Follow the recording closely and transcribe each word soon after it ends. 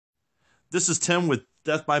This is Tim with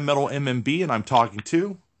Death by Metal MMB, and I'm talking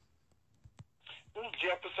to... This is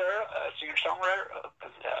Jeff Becerra, singer-songwriter of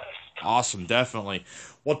Possessed. Awesome, definitely.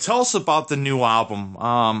 Well, tell us about the new album.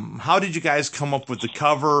 How did you guys come up with the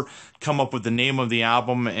cover, come up with the name of the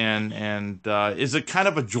album, and is it kind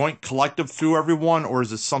of a joint collective through everyone, or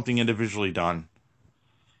is it something individually done?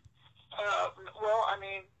 Well, I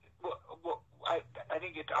mean, I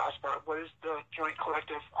didn't get to ask about what is the joint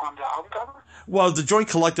collective on the album cover? Well, the joint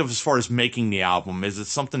collective as far as making the album, is it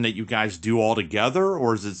something that you guys do all together,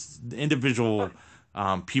 or is it individual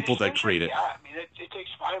people that create Essentially, it? yeah. I mean, it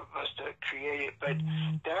takes five of us to create it, but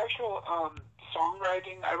the actual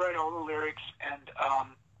songwriting, I write all the lyrics and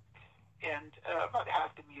about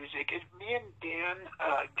half the music. Me and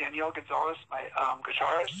Danielle Gonzalez, my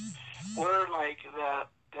guitarist, we're like the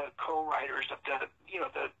co-writers of the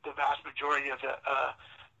vast majority of the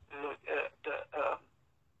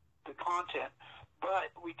content.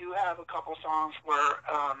 But we do have a couple songs where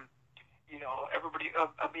everybody,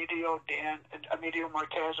 Emilio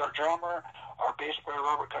Marquez, our drummer, our bass player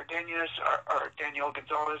Robert Cardenas, our Danielle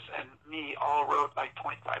Gonzalez, and me all wrote like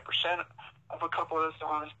 25% of a couple of the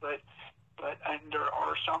songs, and there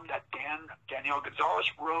are some that Danielle Gonzalez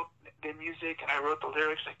wrote the music, and I wrote the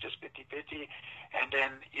lyrics, like just 50-50, and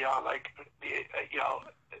then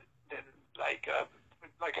then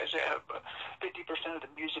like I said, 50% of the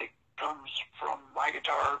music comes from my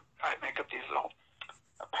guitar. I make up these little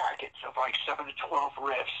a package of like 7 to 12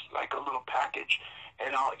 riffs, like a little package,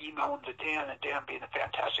 and I'll email them to Dan, and Dan, being a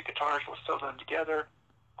fantastic guitarist, will sew them together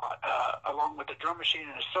along with the drum machine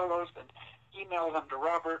and the solos, and email them to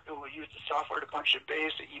Robert, who will use the software to punch in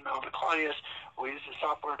bass, and email to Claudius, who will use the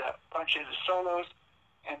software to punch in the solos,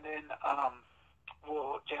 and then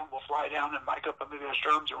Dan will fly down and mic up Emilio's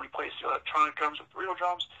drums and replace the electronic drums with real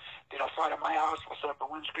drums. Then I'll fly to my house, we'll set up a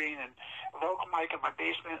windscreen and a vocal mic in my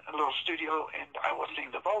basement, a little studio, and I will sing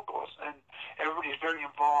the vocals. And everybody's very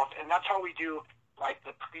involved, and that's how we do like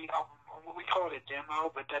the pre-album. We call it a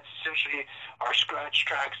demo, but that's essentially our scratch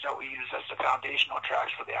tracks that we use as the foundational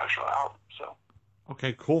tracks for the actual album. So.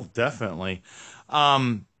 Okay, cool, definitely.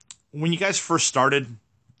 When you guys first started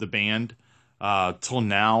the band till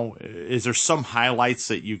now, is there some highlights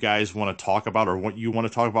that you guys want to talk about, or what you want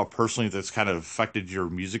to talk about personally that's kind of affected your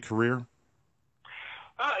music career?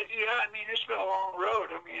 Yeah, I mean, it's been a long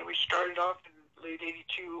road. I mean, we started off in late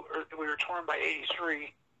 '82, or we were torn by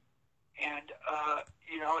 '83, and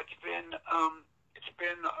it's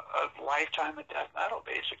been a lifetime of death metal,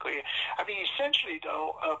 basically. I mean, essentially,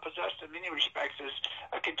 though, Possessed in many respects is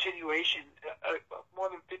a continuation.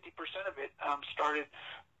 More than 50% of it started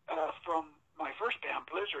from my first band,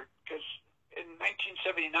 Blizzard, because in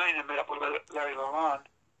 1979 I met up with Larry Lalonde,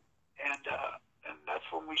 and that's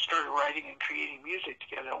when we started writing and creating music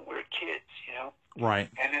together when we were kids,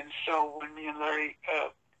 Right. And then so when me and Larry,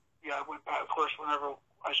 I went back, of course, whenever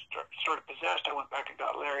I started Possessed, I went back and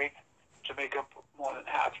got Larry to make up more than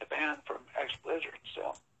half the band from ex-Blizzard.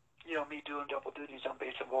 So, me doing double duties on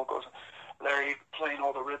bass and vocals, Larry playing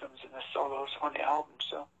all the rhythms and the solos on the album,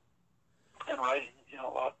 so, and writing, a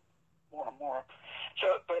lot more and more.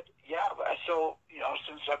 So, but yeah, so,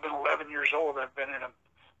 since I've been 11 years old, I've been in a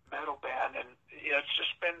metal band, and, it's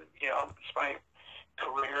just been, it's my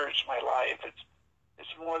career, it's my life, it's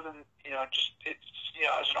more than,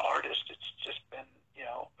 as an artist, it's just been,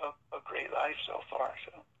 a great life so far,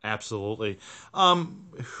 so. Absolutely.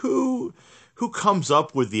 Who comes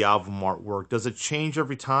up with the album artwork? Does it change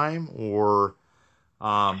every time, or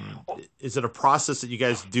is it a process that you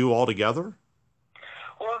guys do all together?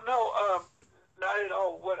 Well, no, not at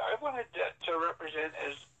all. What I wanted to represent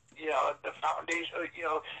is, the foundation,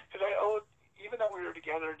 because I owe, even though we were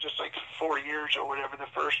together just like 4 years or whatever, the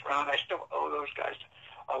first round, I still owe those guys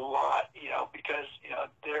a lot, because,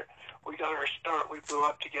 we got our start, we blew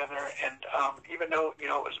up together, and even though, it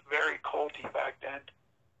was very culty back then,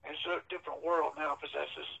 it's a different world now,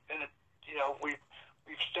 Possesses, and, we've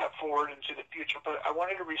stepped forward into the future, but I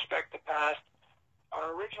wanted to respect the past.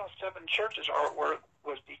 Our original Seven Churches artwork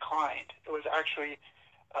was declined. It was actually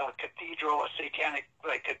a cathedral, a satanic,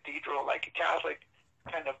 cathedral, like a Catholic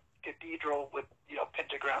kind of cathedral with,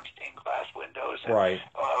 pentagram stained glass windows and, Right.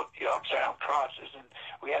 upside down crosses. And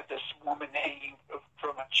we had this woman hanging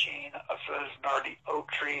from a chain of this gnarly oak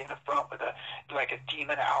tree in the front with a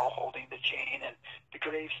demon owl holding the chain, and the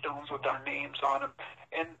gravestones with our names on them.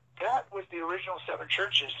 And that was the original Seven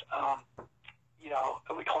Churches.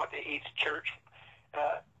 We call it the Eighth Church.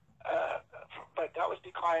 But that was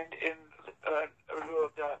declined in lieu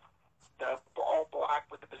of the all black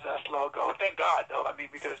with the Possessed logo. Thank God, though. I mean,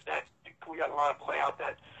 because we got a lot of play out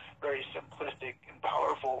that very simplistic and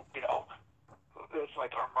powerful, that's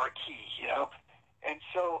like our marquee, you know. And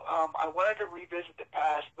so I wanted to revisit the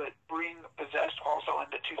past, but bring Possessed also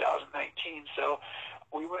into 2019. So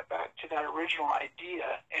we went back to that original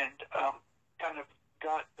idea and kind of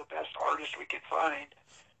got the best artists we could find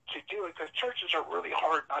to do it, because churches are really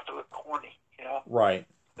hard not to look corny, you know. Right.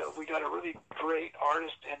 So we got a really great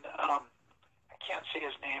artist, and I can't say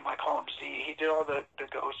his name. I call him Z. He did all the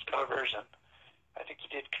Ghost covers, and I think he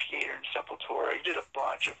did Creator and Sepultura. He did a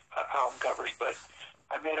bunch of album covers, but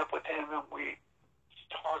I met up with him, and we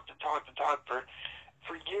talked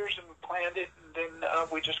for years, and we planned it, and then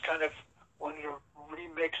we just kind of wanted to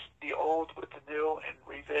remix the old with the new and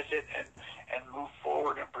revisit and move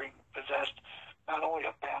forward and bring Possessed not only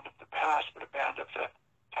a band of the past, but a band of the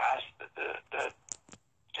past, the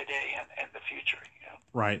today and the future, you know.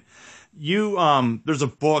 Right. You there's a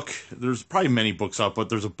book, there's probably many books out, but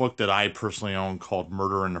there's a book that I personally own called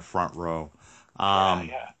Murder in the Front Row.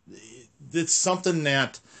 Yeah. It's something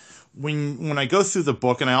that when I go through the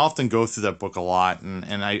book, and I often go through that book a lot,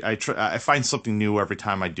 and I find something new every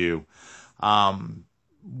time I do.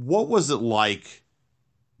 What was it like?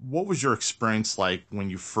 What was your experience like when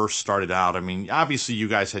you first started out? I mean, obviously you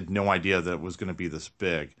guys had no idea that it was going to be this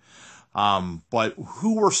big. But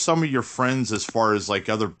who were some of your friends as far as like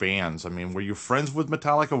other bands? I mean, were you friends with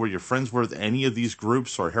Metallica? Were you friends with any of these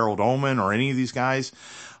groups, or Harold Oman, or any of these guys?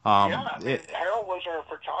 Harold was our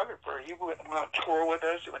photographer. He went on tour with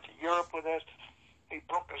us. He went to Europe with us. He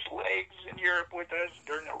broke his legs in Europe with us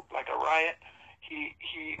during a riot. He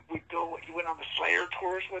went on the Slayer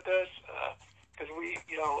tours with us. Because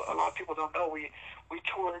a lot of people don't know, we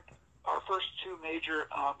toured. Our first two major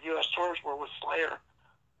U.S. tours were with Slayer,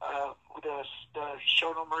 with the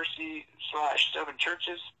Show No Mercy / Seven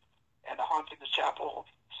Churches, and the Haunting the Chapel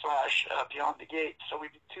 / Beyond the Gate. So we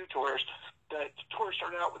did two tours. The tour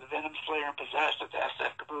started out with Venom, Slayer, and Possessed at the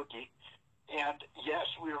SF Kabuki. And yes,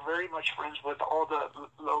 we were very much friends with all the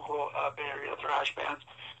local Bay Area thrash bands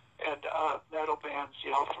and metal bands.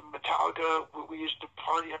 You know, from Metallica, we used to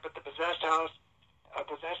party up at the Possessed house,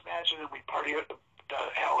 Possessed mansion, and we'd party at the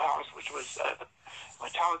Hell House, which was the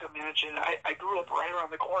Metallica mansion. I grew up right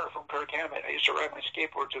around the corner from Kirk Hammett. I used to ride my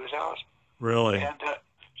skateboard to his house. Really? And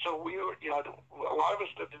so we were, a lot of us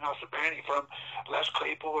lived in El Sobrante, from Les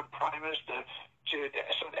Claypool and Primus to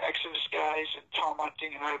some of the Exodus guys, and Tom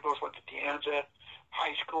Hunting and I both went to De Anza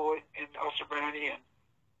High School in El Sobrante,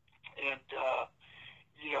 and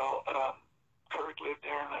Kurt lived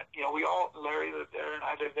there, and Larry lived there, and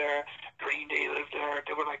I lived there. Green Day lived there.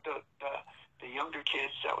 They were like the younger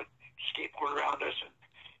kids that would skateboard around us, and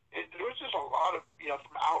there was just a lot of,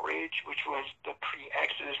 from Outrage, which was the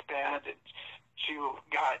pre-Exodus band, and to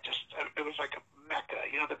God, it was like a mecca.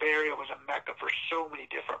 The Bay Area was a mecca for so many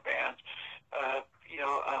different bands.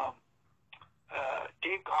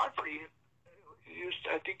 Dave Godfrey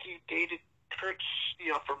I think he dated Kurt's,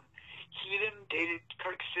 from Heathen, dated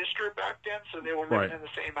Kurt's sister back then, so they were living in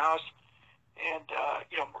the same house. And,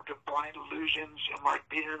 the Blind Illusions, Mark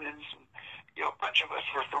Biedermans, and, a bunch of us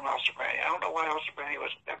were from El Sobrante. I don't know why El Sobrante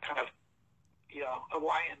was that kind of,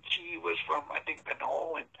 YNT was from, I think,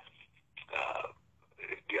 Pinole, and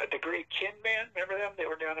the Great Kin Band, remember them? They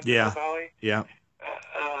were down in Pinole Valley. Yeah.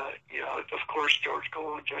 Of course, George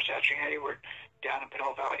Cole and Joe Satriani were down in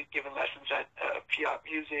Pinole Valley giving lessons at Piat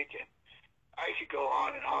Music, and I could go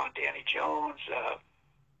on and on. Danny Jones,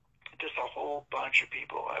 just a whole bunch of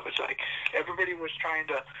people. I was like, everybody was trying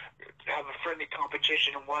to have a friendly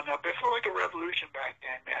competition and one up. It felt like a revolution back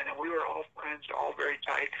then, man, and we were all friends, all very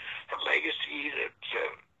tight, from Legacy to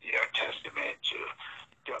Testament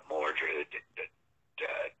to Mordred,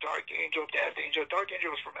 Dark Angel, Death Angel. Dark Angel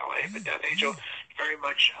was from LA, but Death Angel very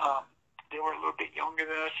much, they were a little bit younger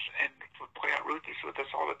than us and would play at Ruthless with us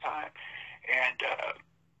all the time. And,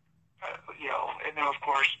 and then of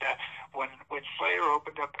course, when Slayer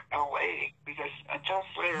opened up LA, because until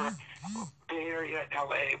Slayer, Bay Area and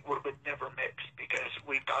LA would never mix, because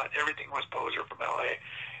we thought everything was Poser from LA.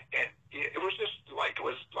 And it was just like,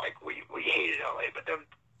 we hated LA, but then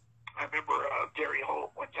I remember Gary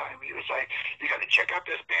Holt one time, he was like, you got to check out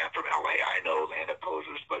this band from LA. I know, Land of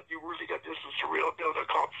Posers, but you really got this is a real deal. They're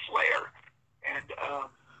called Slayer. And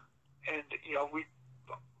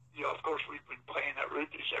of course, we've been playing at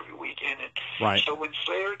Ruthie's every weekend. And so when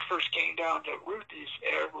Slayer first came down to Ruthie's,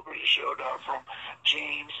 everybody showed up, from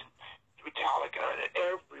James and Metallica, and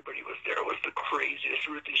everybody was there. It was the craziest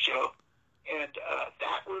Ruthie show. And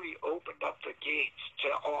that really opened up the gates to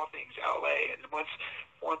all things LA. And once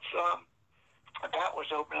that was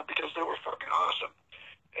opened up, because they were fucking awesome.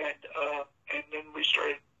 And then we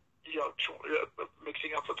started,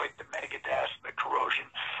 mixing up with like the Megadeth, the Corrosion,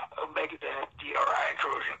 Megadeth, DRI,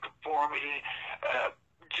 Corrosion Conformity,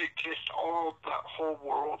 just all the whole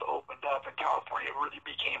world opened up, and California really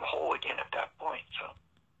became whole again at that point. So.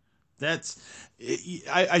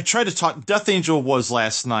 I tried to talk. Death Angel was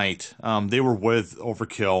last night. They were with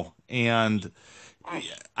Overkill, and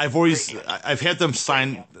I've had them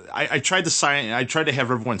sign. I tried to sign. I tried to have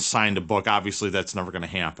everyone sign the book. Obviously, that's never going to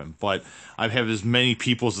happen. But I've had as many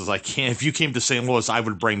people as I can. If you came to St. Louis, I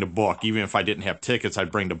would bring the book. Even if I didn't have tickets,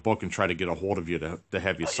 I'd bring the book and try to get a hold of you to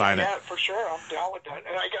have you sign it. Yeah, for sure. I'm down with that.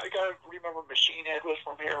 And I got to remember Machine Head was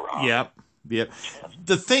from here. Yep. Yep.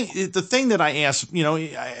 The thing that I asked,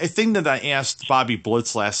 I think that I asked Bobby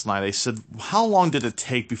Blitz last night. I said, how long did it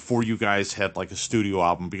take before you guys had like a studio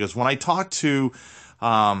album? Because when I talked to,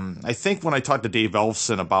 I think when I talked to Dave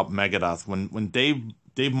Elfson about Megadeth, when Dave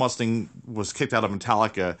Mustaine was kicked out of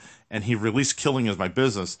Metallica and he released "Killing Is My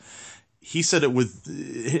Business," he said it with,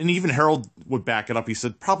 and even Harold would back it up. He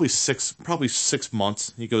said probably 6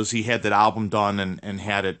 months. He goes, he had that album done and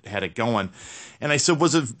had it going. And I said,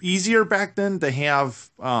 was it easier back then to have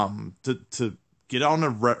to get on a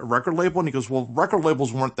record label? And he goes, well, record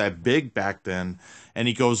labels weren't that big back then. And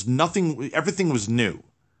he goes, everything was new.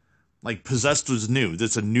 Like Possessed was new.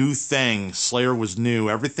 That's a new thing. Slayer was new.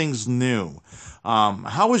 Everything's new.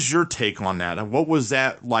 How was your take on that? And what was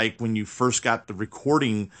that like when you first got the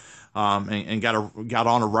recording and got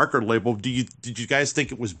on a record label? Did you guys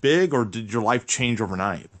think it was big, or did your life change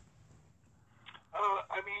overnight?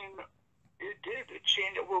 I mean, it did. It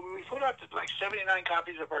changed. Well, we put out like 79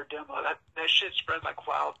 copies of our demo. That shit spread like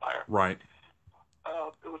wildfire. Right.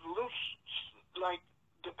 It was a little like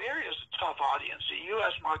the Bay Area is a tough audience. The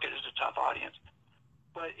U.S. market is a tough audience,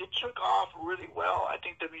 but it took off really well. I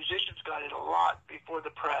think the musicians got it a lot before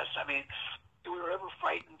the press. I mean, we were ever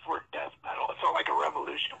fighting for death metal. It felt like a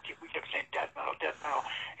revolution. We kept saying death metal,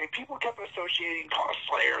 and people kept associating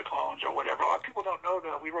Slayer clones or whatever. A lot of people don't know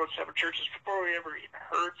that we wrote Seven Churches before we ever even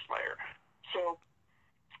heard Slayer. So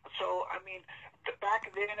I mean,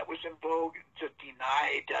 back then it was in vogue to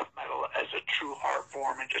deny death metal as a true art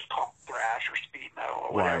form and just call it thrash or speed metal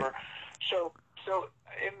or whatever. Right. So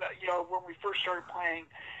when we first started playing,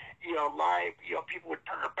 live, people would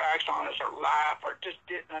turn their backs on us or laugh or just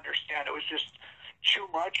didn't understand. It was just too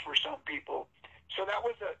much for some people. So that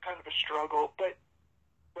was a kind of a struggle. But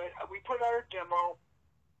we put out our demo.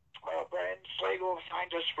 Brian Slagle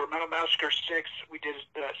signed us for Metal Massacre 6. We did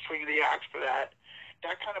the Swing of the Axe for that.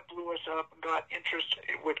 That kind of blew us up and got interest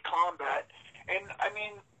with Combat. And I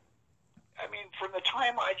mean, from the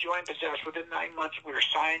time I joined Possessed, within 9 months we were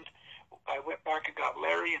signed. I went back and got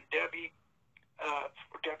Larry and Debbie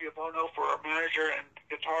Abono for our manager and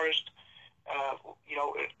guitarist. A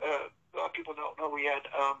lot of people don't know we had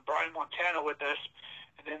Brian Montana with us,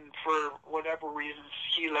 and then for whatever reasons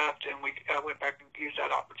he left, and I went back and used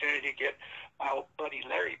that opportunity to get my old buddy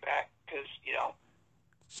Larry back because me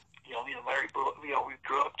and Larry, we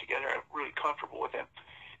grew up together. I'm really comfortable with him.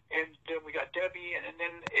 And then we got Debbie, and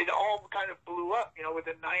then it all kind of blew up.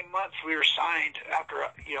 Within 9 months, we were signed after,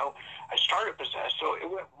 I started Possessed, so it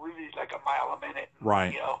went really like a mile a minute.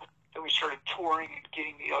 Right. Then we started touring and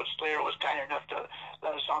getting, Slayer was kind enough to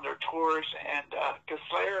let us on their tours, and because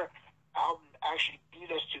Slayer album actually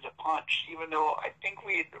beat us to the punch, even though I think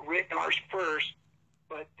we had written ours first,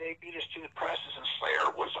 but they beat us to the presses, and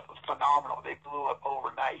Slayer was phenomenal. They blew up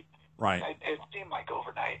overnight. Right. It seemed like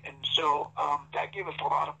overnight. And so that gave us a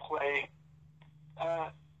lot of play. I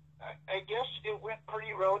guess it went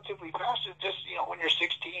pretty relatively fast. It just, when you're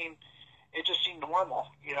 16, it just seemed normal.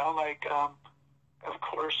 Of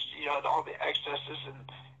course, all the excesses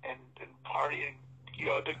and partying,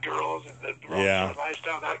 the girls and the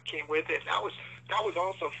lifestyle that came with it. That was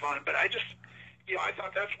also fun. But I just, I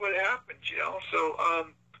thought that's what happened, So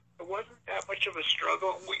it wasn't that much of a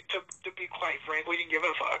struggle. To be quite frank, we didn't give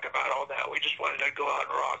a fuck about all that. We just wanted to go out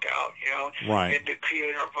and rock out, Right. And to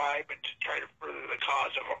create our vibe and to try to further the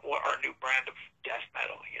cause of our new brand of death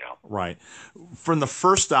metal, Right. From the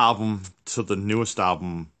first album to the newest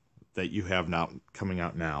album that you have now coming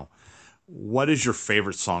out now, what is your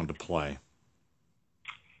favorite song to play?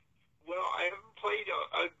 Well, I haven't played.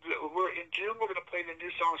 In June, we're going to play the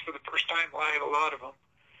new songs for the first time live, a lot of them.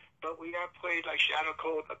 But we have played like Shadow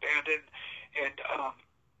Cold and Abandoned, and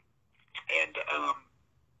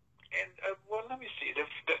well, let me see.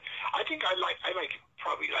 I think I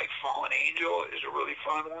probably like Fallen Angel is a really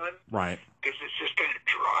fun one, right? Because it's just kind of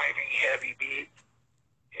driving, heavy beat.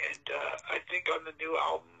 And I think on the new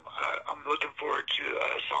album, I'm looking forward to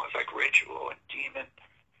songs like Ritual and Demon,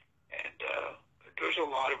 and there's a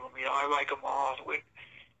lot of them. I like them all.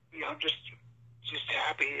 I'm just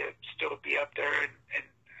happy to still be up there and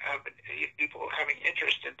people having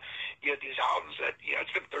interest in these albums that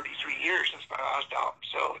it's been 33 years since my last album,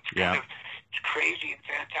 so it's kind of it's crazy and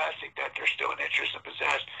fantastic that there's still an interest in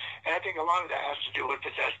Possessed, and I think a lot of that has to do with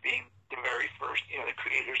Possessed being the very first the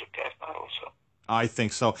creators of death metal. So I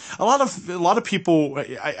think so. A lot of people.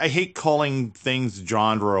 I hate calling things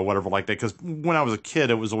genre or whatever like that, because when I was a kid,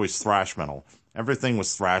 it was always thrash metal. Everything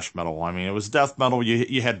was thrash metal. I mean, it was death metal.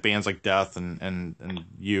 You had bands like Death and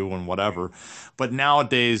You and whatever, but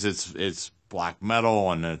nowadays it's black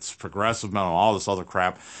metal and it's progressive metal, and all this other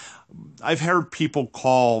crap. I've heard people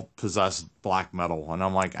call Possessed black metal, and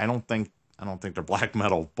I'm like, I don't think they're black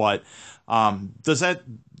metal. But does that?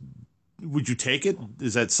 Would you take it?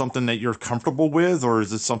 Is that something that you're comfortable with, or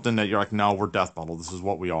is it something that you're like, no, we're death metal. This is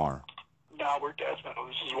what we are. No, we're death metal.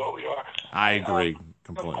 This is what we are. I agree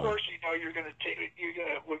completely. Of course,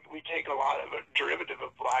 we take a lot of a derivative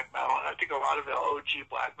of black metal, and I think a lot of the OG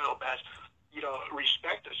black metal bands,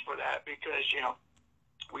 respect us for that, because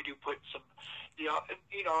we do put some, a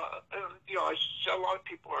lot of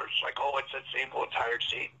people are just like, oh, it's that same old tired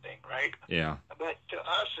Satan thing, right? Yeah. But to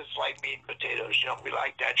us, it's like meat and potatoes. We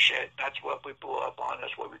like that shit. That's what we blew up on.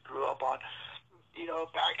 That's what we grew up on.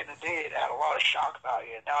 Back in the day, it had a lot of shock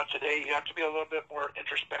value. And now today, you have to be a little bit more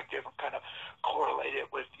introspective and kind of correlate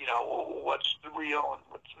it with, what's real and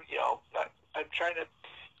what's, I'm trying to,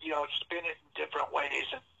 spin it in different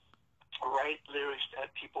ways and write lyrics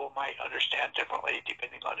that people might understand differently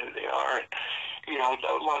depending on who they are. And,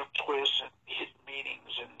 a lot of twists and hidden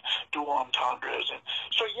meanings and dual entendres. And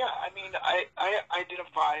so, yeah, I mean, I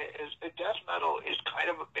identify as death metal is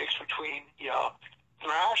kind of a mix between,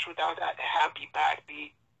 thrash without that happy backbeat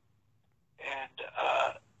and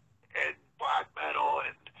black metal,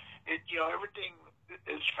 and everything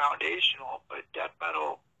is foundational, but death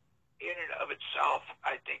metal in and of itself,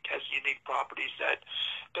 I think, has unique properties that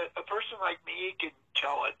a person like me can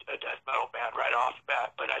tell a death metal band right off the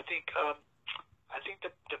bat. But I think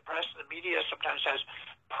the press and the media sometimes has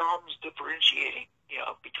problems differentiating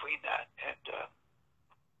between that, and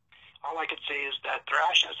all I can say is that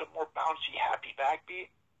thrash has a more bouncy, happy backbeat.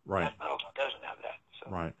 Right. Death metal doesn't have that. So.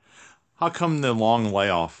 Right. How come the long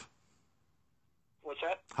layoff? What's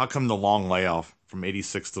that? How come the long layoff from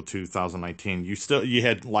 '86 to 2019? You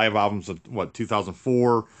had live albums of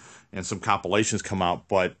 2004 and some compilations come out,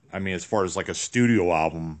 but I mean, as far as like a studio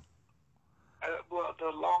album. Well, the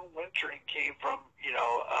long wintering came from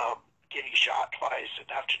getting shot twice and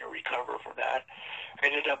having to recover from that. I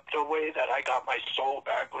ended up, the way that I got my soul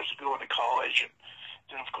back was going to college, and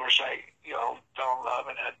then of course I fell in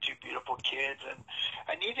love and had two beautiful kids, and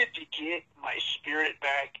I needed to get my spirit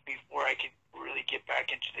back before I could really get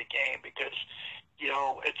back into the game, because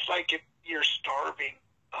it's like if you're starving,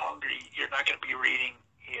 hungry, you're not going to be reading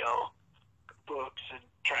books and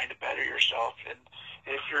trying to better yourself. And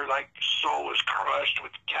if your soul is crushed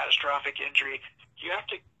with catastrophic injury, you have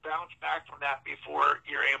to bounce back from that before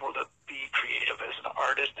you're able to be creative as an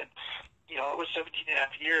artist. And it was 17 and a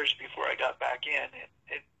half years before I got back in, and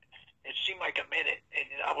it seemed like a minute, and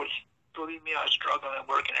believe me, I was struggling and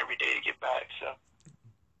working every day to get back. So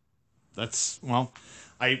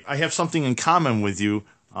I have something in common with you.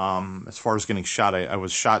 As far as getting shot, I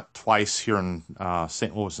was shot twice here in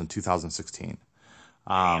St. Louis in 2016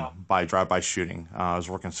 by drive-by shooting. I was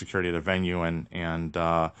working security at a venue, and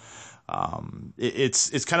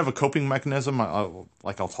it's kind of a coping mechanism. I'll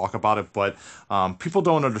talk about it, but people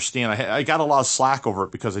don't understand. I got a lot of slack over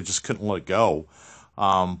it because I just couldn't let it go.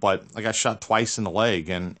 But I got shot twice in the leg,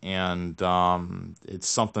 and it's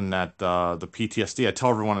something that the PTSD. I tell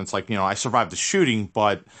everyone, it's like, I survived the shooting,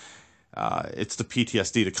 but it's the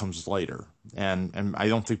PTSD that comes later, and I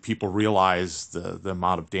don't think people realize the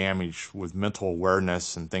amount of damage with mental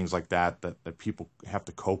awareness and things like that people have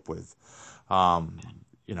to cope with. Yeah,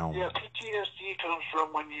 PTSD comes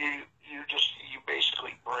from when you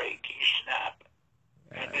basically break, you snap,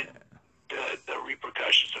 and then the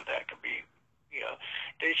repercussions of that can be,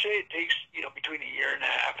 they say it takes between a year and a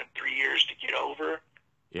half and 3 years to get over.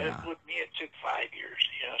 Yeah. But with me, it took 5 years.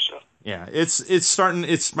 So. Yeah, it's starting.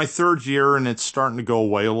 It's my third year, and it's starting to go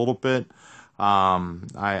away a little bit.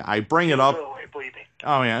 I bring it up.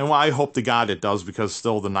 Oh yeah, well, I hope to God it does, because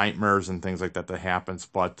still the nightmares and things like that happens.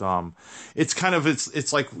 But it's kind of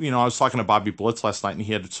it's like I was talking to Bobby Blitz last night, and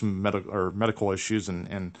he had some medical issues,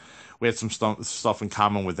 and we had some stuff in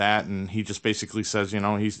common with that. And he just basically says, he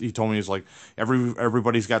told me, he's like,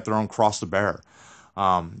 everybody's got their own cross to bear.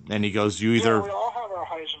 And he goes, you either. Yeah, we all have our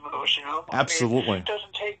highs and lows, Absolutely. I mean, it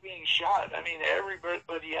doesn't take being shot. I mean,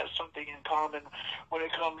 everybody has something in common when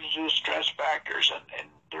it comes to stress factors and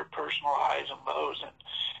their personal highs and lows. And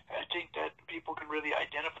I think that people can really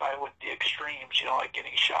identify with the extremes, you know, like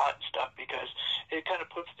getting shot and stuff, because it kind of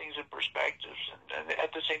puts things in perspectives, and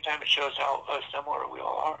at the same time, it shows how similar we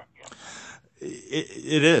all are. You know?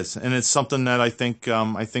 It is, and it's something that I think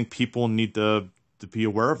people need to be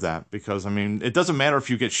aware of that, because I mean, it doesn't matter if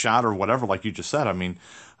you get shot or whatever, like you just said. I mean,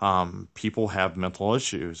 people have mental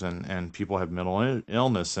issues, and people have mental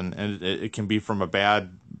illness, and it can be from a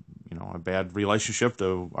bad relationship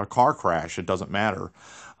to a car crash. It doesn't matter.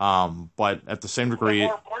 But at the same degree,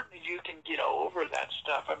 more importantly, you can get over that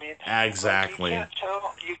stuff. I mean, exactly. Like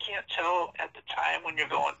you can't tell at the time when you're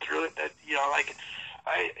going through it that, you know, like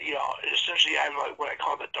essentially I have like what I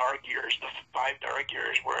call the dark years, the 5 dark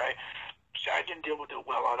years, where I didn't deal with it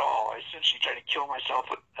well at all. I essentially tried to kill myself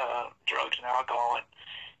with drugs and alcohol, and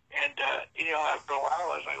after a while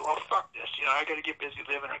I was like, well, fuck this, you know, I got to get busy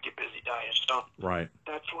living or get busy dying. So right.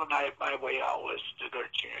 That's when my way out was to go to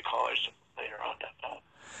junior college and later on to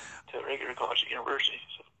regular college at university.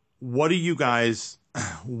 So. What do you guys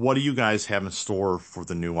have in store for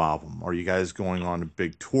the new album? Are you guys going on a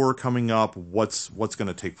big tour coming up? What's going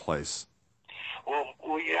to take place? Well,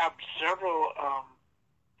 we have several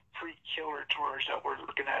pre-killer tours that we're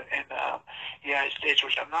looking at in the United States,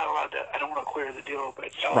 which I'm not allowed to. I don't want to clear the deal,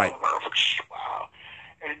 but some right. of them are wow.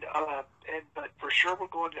 But for sure we're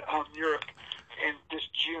going to Europe in this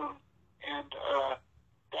June, and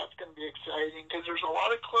that's going to be exciting because there's a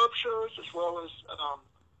lot of club shows as well as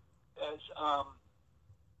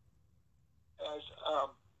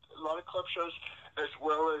a lot of club shows, as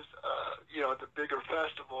well as the bigger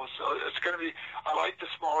festivals. So it's going to be. I like the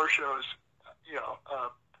smaller shows,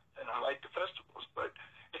 and I like the festivals. But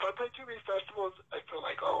if I play too many festivals, I feel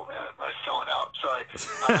like, oh man, I'm selling out. So I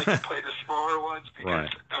like to play the smaller ones because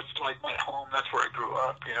right. that's like my home. That's where I grew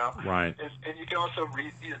up. You know. Right. And you can also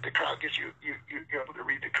read. The crowd gets you're able to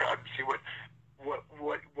read the crowd and see what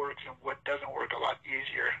works and what doesn't work a lot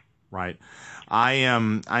easier. Right. I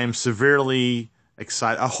am severely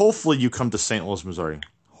excited. Hopefully you come to St. Louis, Missouri.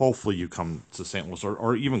 Hopefully you come to St. Louis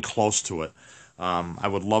or even close to it. I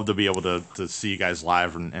would love to be able to see you guys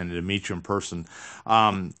live and to meet you in person.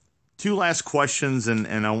 2 last questions, and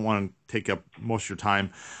I don't want to take up most of your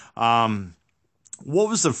time. What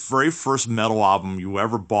was the very first metal album you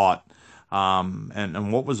ever bought?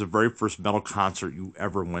 And what was the very first metal concert you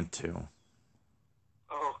ever went to?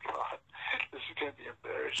 Oh, God. This is going to be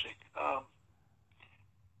embarrassing.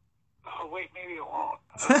 Wait, maybe it won't.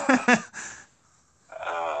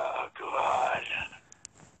 Oh, God.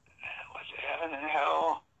 Was it Heaven and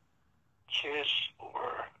Hell, Kiss,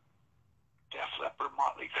 or Def Leppard,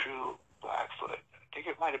 Motley Crue, Blackfoot? I think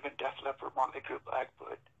it might have been Def Leppard, Motley Crue,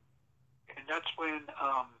 Blackfoot. And that's when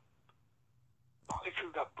Motley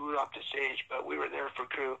Crue got booed off the stage, but we were there for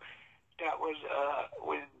Crue. That was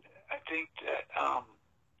when I think that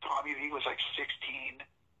Tommy Lee was like 16.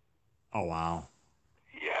 Oh, wow.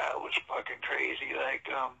 Yeah, it was fucking crazy. Like,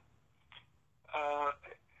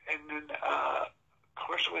 and then, of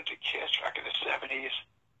course, I went to Kiss back in the 70s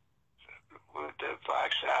with the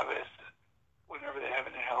Black Sabbath, whenever the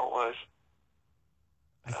Heaven and Hell was.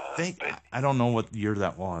 I don't know what year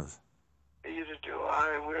that was. Either do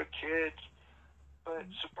I. We were kids. But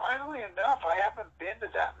surprisingly enough, I haven't been to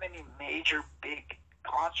that many major big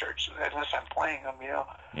concerts unless I'm playing them, you know.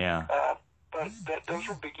 Yeah. But those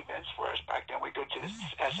were big events for us back then. We'd go to the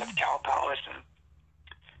SF Cal Palace,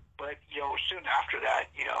 but soon after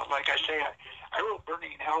that, like I say, I wrote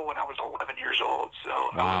Burning in Hell when I was 11 years old,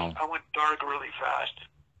 so wow. I went dark really fast,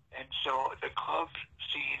 and so the club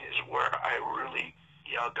scene is where I really,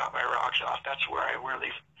 got my rocks off. That's where I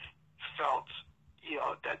really felt,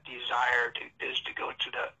 that desire to go to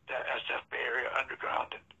the SF Bay Area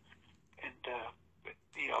underground and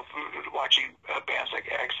watching bands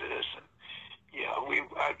like Exodus and.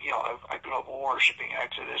 I grew up worshiping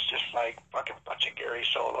Exodus, just like fucking punching Gary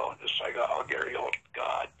solo, and just like, oh, Gary, old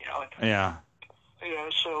God, And, yeah.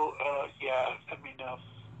 So, I mean,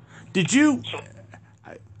 did you? So,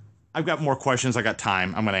 I've got more questions. I got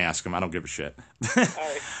time. I'm going to ask them. I don't give a shit. All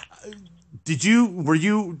right. Did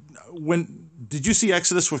you see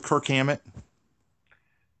Exodus with Kirk Hammett?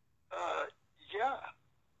 Yeah.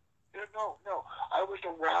 No. I was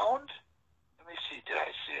around. Let me see. Did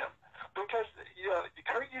I see him? Because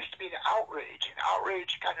Kirk used to be an Outrage, and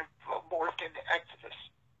Outrage kind of morphed into Exodus.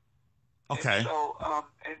 Okay. And so,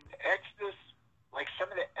 and Exodus, like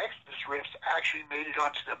some of the Exodus riffs actually made it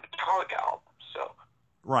onto the Metallica album. So,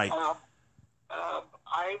 right.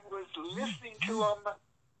 I was listening to him.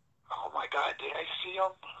 Oh my God, did I see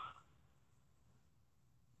him?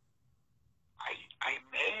 I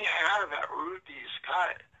may have at Ruthie's.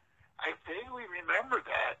 God, I vaguely remember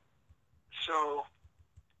that. So.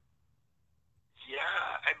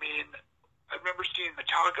 Yeah, I mean, I remember seeing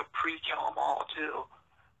Metallica pre-Kill 'Em All too,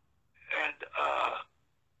 and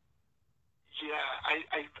yeah,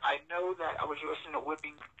 I know that I was listening to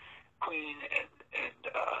Whipping Queen, and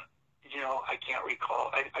I can't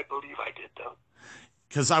recall. I believe I did though.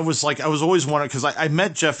 Because I was always wondering, because I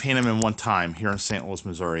met Jeff Hanneman one time here in St. Louis,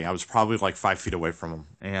 Missouri. I was probably like 5 feet away from him,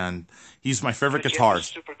 and he's my favorite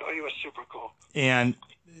guitarist. He was super cool. And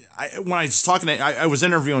when I was talking I was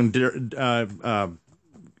interviewing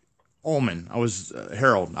Ullman. I was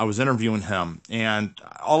Harold. I was interviewing him, and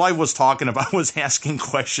all I was talking about was asking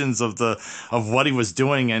questions of what he was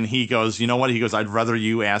doing. And he goes, "You know what?" He goes, "I'd rather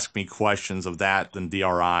you ask me questions of that than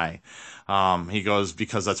DRI." He goes,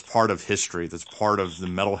 because that's part of history. That's part of the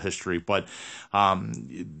metal history. But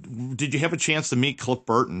did you have a chance to meet Cliff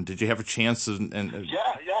Burton? Did you have a chance to?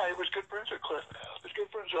 Yeah, he was good friends with Cliff. He was good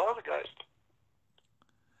friends with all the guys.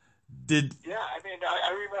 Yeah, I mean, I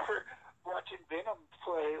remember watching Venom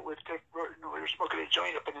play with Cliff Burton. We were smoking a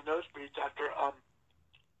joint up in the nosebleeds after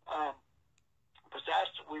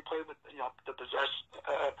Possessed. We played with the Possessed.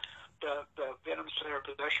 The Venom Slayer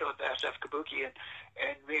Possessed show at the SF Kabuki, and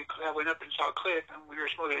me and Cliff went up and saw Cliff, and we were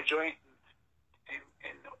smoking a joint, and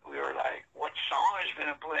we were like, "What song is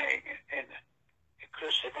Venom playing?" And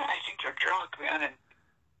Cliff said, "Man, I think they're drunk, man." And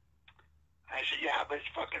I said, "Yeah, but it's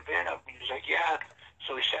fucking Venom." And he's like, "Yeah."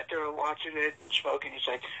 So we sat there watching it and smoking. He's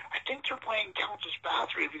like, "I think they're playing Countess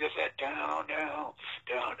Bathory because that down, down,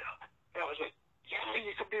 down, down." And I was like, "Yeah,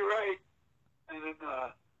 you could be right." And then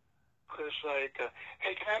Cliff's like,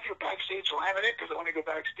 "Hey, can I have your backstage laminate? Because I want to go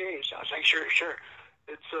backstage." I was like, "Sure, sure."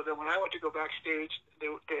 And so then when I went to go backstage, they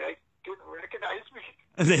didn't recognize me.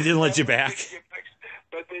 And they didn't let you back.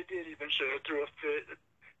 But they did eventually. I threw a fit.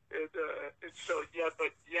 And so,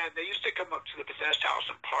 they used to come up to the Possessed house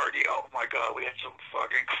and party. Oh my God, we had some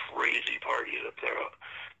fucking crazy parties up there.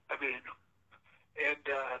 I mean, and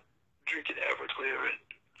drinking Everclear and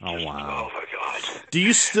oh wow. Oh my God. Do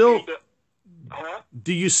you still? Huh?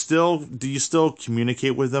 Do you still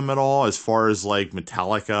communicate with them at all, as far as like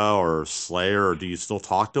Metallica or Slayer, or do you still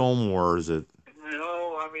talk to them, or is it?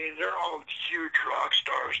 No, I mean they're all huge rock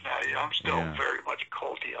stars now. I'm still very much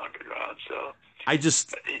culty underground, so. But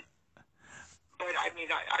I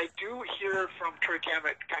mean, I do hear from Kirk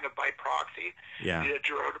Hammett kind of by proxy. Yeah.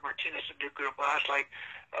 Gerardo Martinez and Nuclear Blast. Like,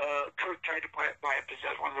 Kirk tried to buy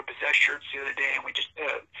one of the Possessed shirts the other day, and we just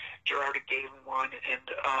Gerardo gave him one. And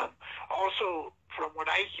also, from what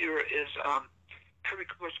I hear, is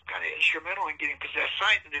Kirk was kind of instrumental in getting Possessed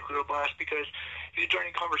signed to Nuclear Blast, because he was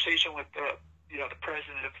joining conversation with the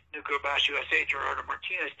president of Nuclear Blast USA, Gerardo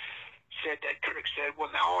Martinez, said that Kirk said, "Well,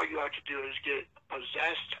 now all you have to do is get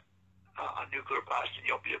Possessed on Nuclear Blast, and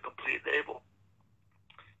you'll be a complete label."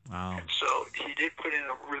 Wow. And so he did put in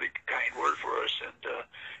a really kind word for us, and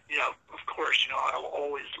of course, I'll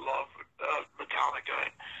always love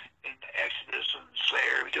Metallica and Exodus and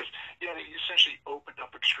Slayer, because they essentially opened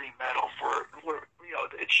up extreme metal for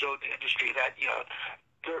it showed the industry that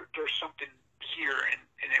there's something here, and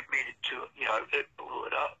it made it to it blew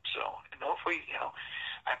it up. So, and hopefully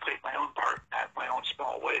I played my own part at my own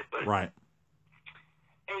small way, but right.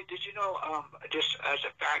 Hey, did you know, just as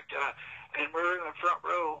a fact, and we're in the front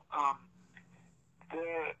row,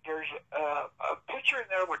 there's a picture in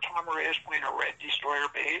there where Tom Araya is playing a Red Destroyer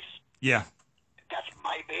bass. Yeah. That's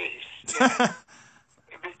my bass. Yeah.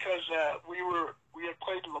 Because we had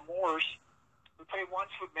played L'Amour's. We played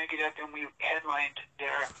once with Megadeth, and we headlined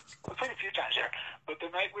there. We played a few times there. But the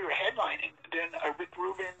night we were headlining, then Rick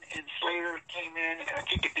Rubin and Slayer came in, and I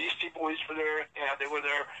think the Beastie Boys were there. Yeah, they were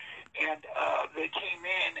there. And they came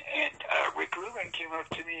in, and Rick Rubin came up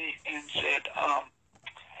to me and said,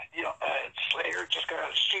 Slayer just got out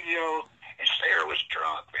of the studio, and Slayer was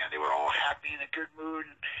drunk, man. They were all happy, in a good mood,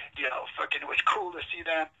 and, it was cool to see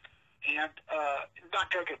them. And not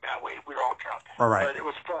drunk in a bad way. We were all drunk. All right. But it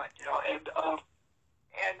was fun, And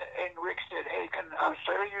Rick said, "Hey, can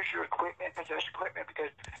Slayer use your equipment, Possessed equipment, because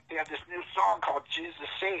they have this new song called Jesus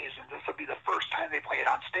Saves, and this will be the first time they play it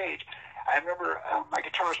on stage." I remember my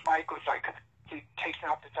guitarist Mike was like, he takes me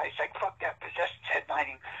off the side. He's like, "Fuck that, Possessed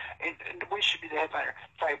headlining, and we should be the headliner."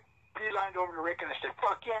 So I beelined over to Rick and I said,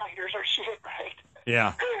 "Fuck yeah, here's our shit, right?"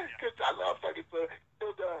 Yeah. Because I love fucking Slayer.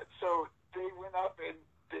 So they went up and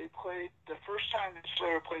they played, the first time that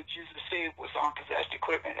Slayer played Jesus Save was on Possessed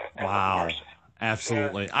equipment at wow. the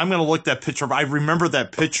Absolutely. I'm going to look that picture up. I remember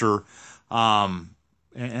that picture, and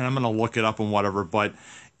I'm going to look it up and whatever, but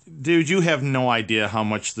dude, you have no idea how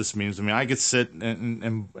much this means to me. I could sit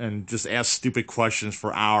and just ask stupid questions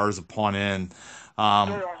for hours upon end. There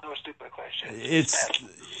are no stupid questions.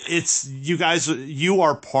 It's you guys. You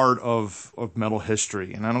are part of metal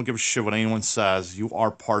history, and I don't give a shit what anyone says. You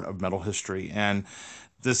are part of metal history, and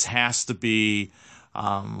this has to be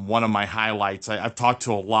one of my highlights. I've talked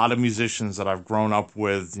to a lot of musicians that I've grown up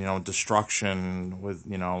with, Destruction, with,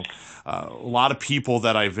 a lot of people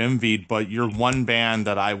that I've envied, but you're one band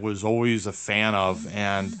that I was always a fan of,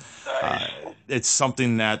 and it's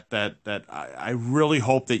something that I really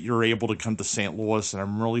hope that you're able to come to St. Louis, and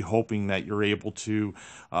I'm really hoping that you're able to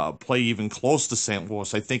play even close to St.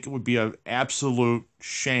 Louis. I think it would be an absolute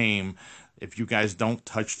shame if you guys don't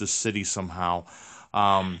touch the city somehow.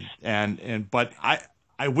 But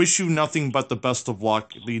I wish you nothing but the best of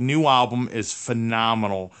luck. The new album is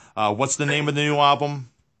phenomenal. What's the name of the new album?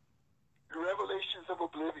 Revelations of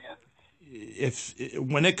Oblivion.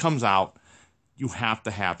 When it comes out, you have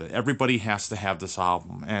to have it. Everybody has to have this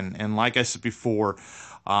album. And like I said before,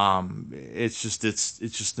 it's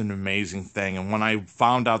just an amazing thing. And when I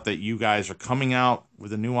found out that you guys are coming out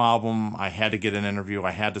with a new album, I had to get an interview. I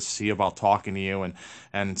had to see about talking to you,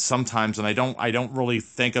 and sometimes, and I don't really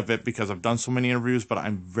think of it because I've done so many interviews, but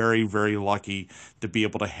I'm very, very lucky to be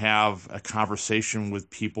able to have a conversation with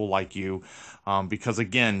people like you, because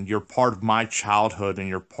again, you're part of my childhood, and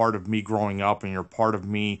you're part of me growing up, and you're part of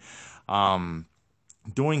me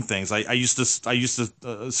doing things. I used to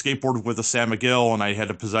skateboard with a Sam McGill, and I had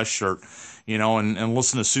a Possessed shirt, and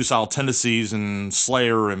listen to Suicidal Tendencies and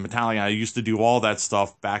Slayer and Metallica. I used to do all that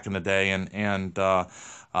stuff back in the day, and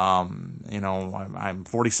I'm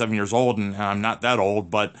 47 years old, and I'm not that old,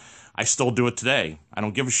 but I still do it today. I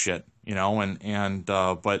don't give a shit,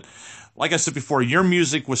 but like I said before, your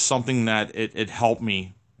music was something that it helped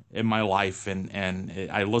me in my life, and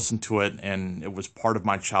I listened to it, and it was part of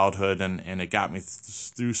my childhood, and it got me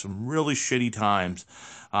through some really shitty times,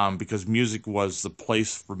 because music was the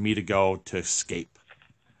place for me to go to escape.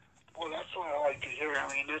 Well, that's what I like to hear.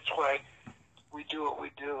 I mean, that's why we do what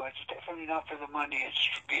we do. It's definitely not for the money.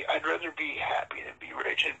 I'd rather be happy than be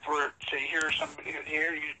rich. And to hear somebody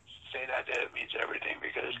here you say that means everything,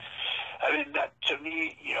 because I mean, that to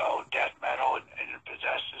me, death metal and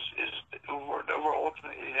Possessed is we're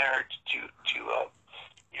ultimately there to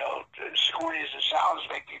as corny as it sounds,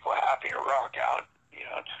 make people happy or rock out,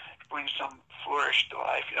 bring some flourish to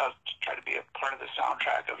life, to try to be a part of the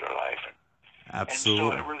soundtrack of their life. Absolutely.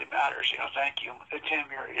 And so it really matters, thank you. Tim,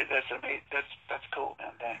 that's amazing. That's cool,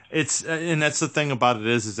 man. Thanks. It's, and that's the thing about it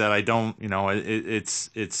is that I don't,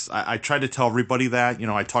 I try to tell everybody that,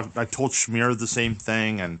 I told Schmier the same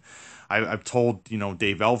thing, and I've told,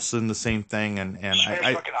 Dave Elfson the same thing, and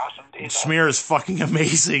Schmier's fucking awesome. Schmier is fucking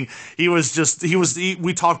amazing.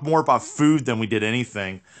 We talked more about food than we did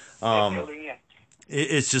anything.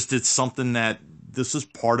 It's something that this is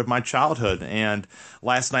part of my childhood. And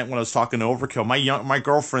last night when I was talking to Overkill, my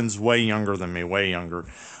girlfriend's way younger than me, way younger.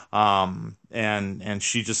 And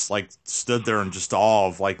she just stood there in just awe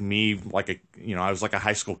of me, I was like a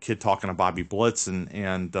high school kid talking to Bobby Blitz, and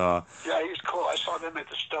yeah, he's cool. I saw them at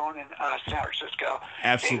the Stone in San Francisco.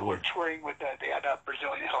 Absolutely. They were touring with they had a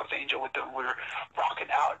Brazilian Hells Angel with them. We were rocking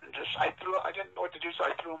out, and I didn't know what to do, so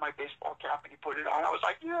I threw on my baseball cap and he put it on. I was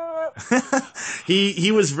like, yeah.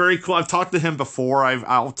 He was very cool. I've talked to him before.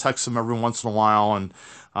 I'll text him every once in a while, and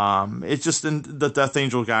it's just, and the Death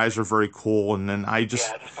Angel guys are very cool, and then yeah, that's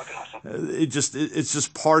fucking awesome. It's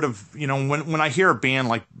just part of, when I hear a band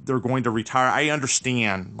like they're going to retire, I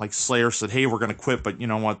understand. Like Slayer said, hey, we're going to quit, but you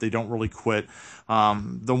know what? They don't really quit.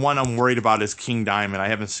 The one I'm worried about is King Diamond. I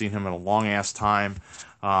haven't seen him in a long ass time,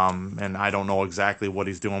 and I don't know exactly what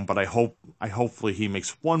he's doing, but hopefully he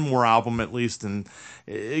makes one more album at least, and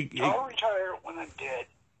I'll retire when I'm dead.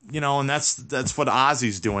 And that's what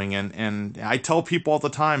Ozzy's doing, and I tell people all the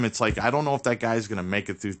time, it's like, I don't know if that guy's going to make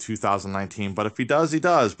it through 2019, but if he does, he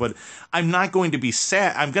does. But I'm not going to be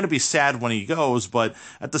sad. I'm going to be sad when he goes, but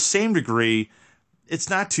at the same degree, it's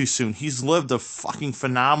not too soon. He's lived a fucking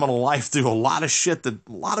phenomenal life through a lot of shit that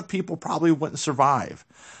a lot of people probably wouldn't survive.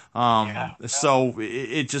 So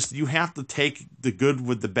it just, you have to take the good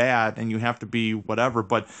with the bad, and you have to be whatever.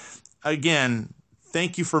 But again,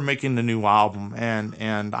 thank you for making the new album,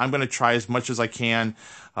 and I'm going to try as much as I can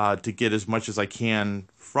to get as much as I can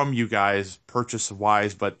from you guys,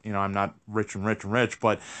 purchase-wise, but, I'm not rich,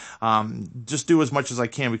 but just do as much as I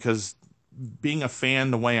can, because being a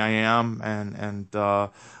fan the way I am, and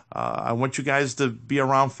I want you guys to be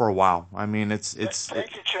around for a while. I mean, Thank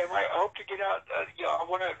you, Tim. I hope to get out.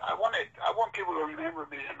 I want people to remember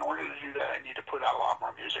me. In order to do that, I need to put out a lot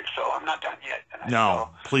more music. So I'm not done yet. No,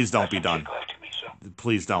 please don't be done.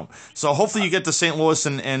 Please don't. So hopefully you get to St. Louis,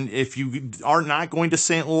 and if you are not going to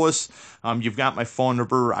St. Louis, you've got my phone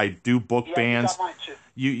number. I do book bands. You got mine too.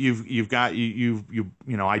 you've got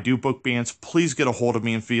I do book bands. Please get a hold of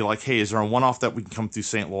me and feel like, hey, is there a one-off that we can come through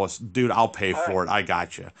St. Louis, dude? I'll pay for it. I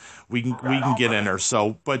got you. We can get in there.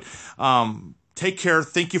 So, but take care.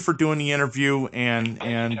 Thank you for doing the interview,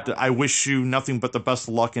 and I wish you nothing but the best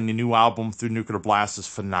of luck. In the new album through Nuclear Blast is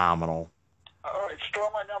phenomenal. All right, store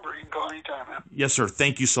my number. You can call anytime, man. Yes, sir.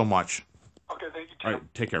 Thank you so much. Okay, thank you, Tim. All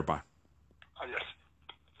right, take care. Bye. Yes.